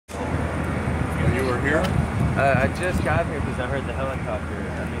here? I just got here because I heard the helicopter.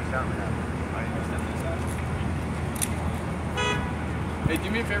 That makes something happen. Hey, do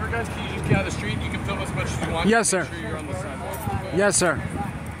me a favor, guys. Can you just get out of the street? You can film as much as you want. Yes, sir. Make sure you're on the sidewalk. Yes, sir.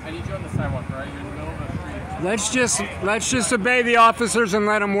 I need you on the sidewalk, right? You're in the middle of the street. Let's just obey the officers and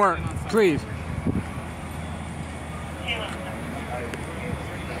let them work, please.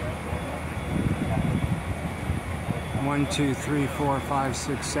 1, 2, 3, 4, 5,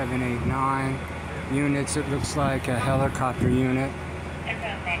 6, 7, 8, 9 units. It looks like a helicopter unit.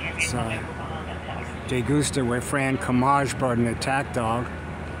 It's JGusta, where Fran brought an attack dog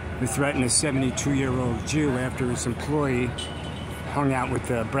who threatened a 72-year-old Jew after his employee hung out with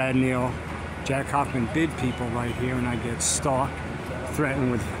the Brad Neal, Jack Hoffmann bid people right here, and I get stalked,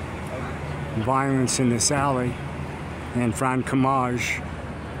 threatened with violence in this alley. And Fran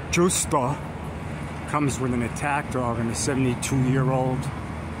Justa comes with an attack dog and a 72-year-old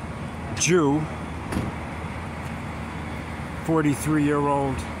Jew,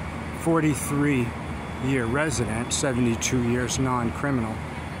 43-year-old, 43-year resident, 72 years non-criminal.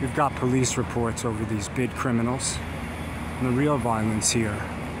 We've got police reports over these bid criminals. And the real violence here,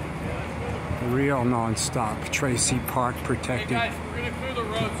 the real non-stop. Traci Park protecting. Hey guys, we're gonna clear the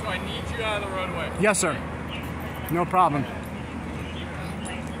road, so I need you out of the roadway. Yes, sir. No problem.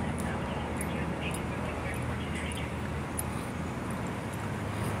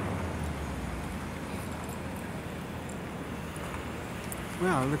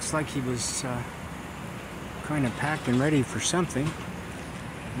 Well, it looks like he was kind of packed and ready for something.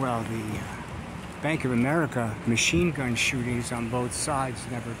 Well, the Bank of America machine gun shootings on both sides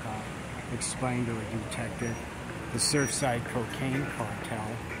never got explained to a detective. The Surfside cocaine cartel,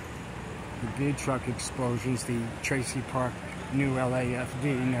 the bid truck explosions, the Traci Park new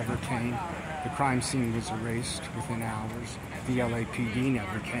LAFD never came. The crime scene was erased within hours. The LAPD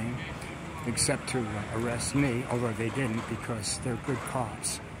never came, except to arrest me, although they didn't because they're good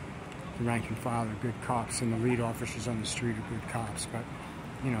cops. The rank and file are good cops, and the lead officers on the street are good cops. But,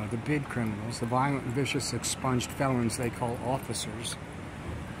 you know, the bid criminals, the violent, vicious, expunged felons they call officers,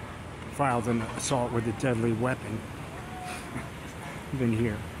 filed an assault with a deadly weapon. Been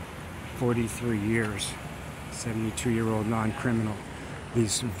here 43 years, 72-year-old non-criminal.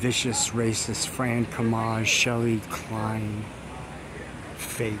 These vicious, racist Fran Shelley Klein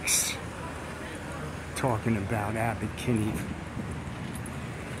fakes talking about Abbott Kinney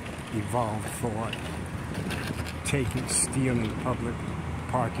evolved thought, stealing public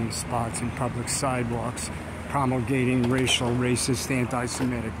parking spots and public sidewalks, promulgating racial, racist,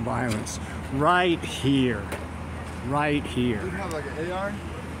 anti-Semitic violence. Right here. Right here. You didn't have like an AR?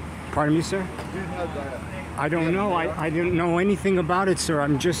 Pardon me, sir? You didn't have that. I don't know. I didn't know anything about it, sir.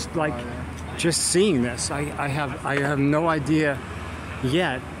 I'm just like, just seeing this. I have no idea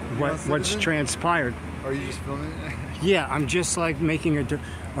yet what's transpired. Are you just filming it? Yeah, I'm just like making a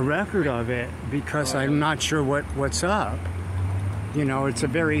record of it because I'm not sure what's up. You know, it's a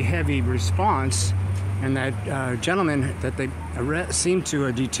very heavy response, and that gentleman that they seemed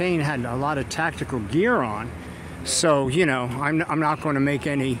to detain had a lot of tactical gear on. So, you know, I'm not going to make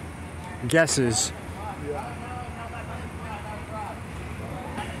any guesses.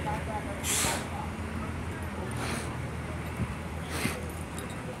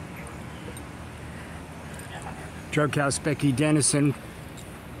 Drug house Becky, Dennison,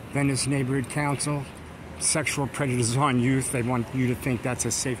 Venice Neighborhood Council. Sexual predators on youth. They want you to think that's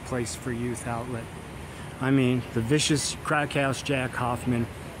a safe place for youth outlet. I mean, the vicious crack house Jack Hoffmann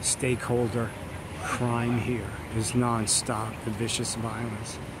stakeholder crime here is non-stop, the vicious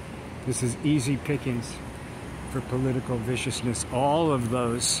violence. This is easy pickings for political viciousness. All of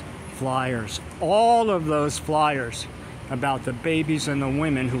those flyers about the babies and the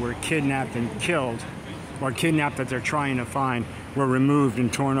women who were kidnapped and killed, or kidnapped that they're trying to find, were removed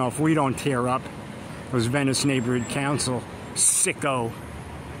and torn off. We don't tear up those Venice Neighborhood Council sicko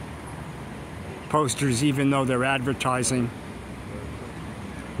posters, even though they're advertising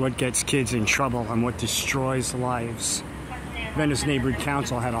what gets kids in trouble and what destroys lives. Venice Neighborhood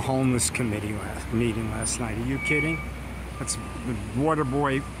Council had a homeless committee meeting last night. Are you kidding? That's the water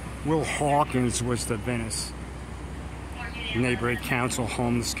boy Will Hawkins was the Venice Neighborhood Council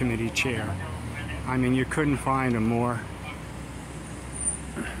homeless committee chair. I mean, you couldn't find a more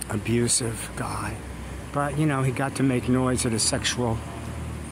abusive guy. But, you know, he got to make noise at a sexual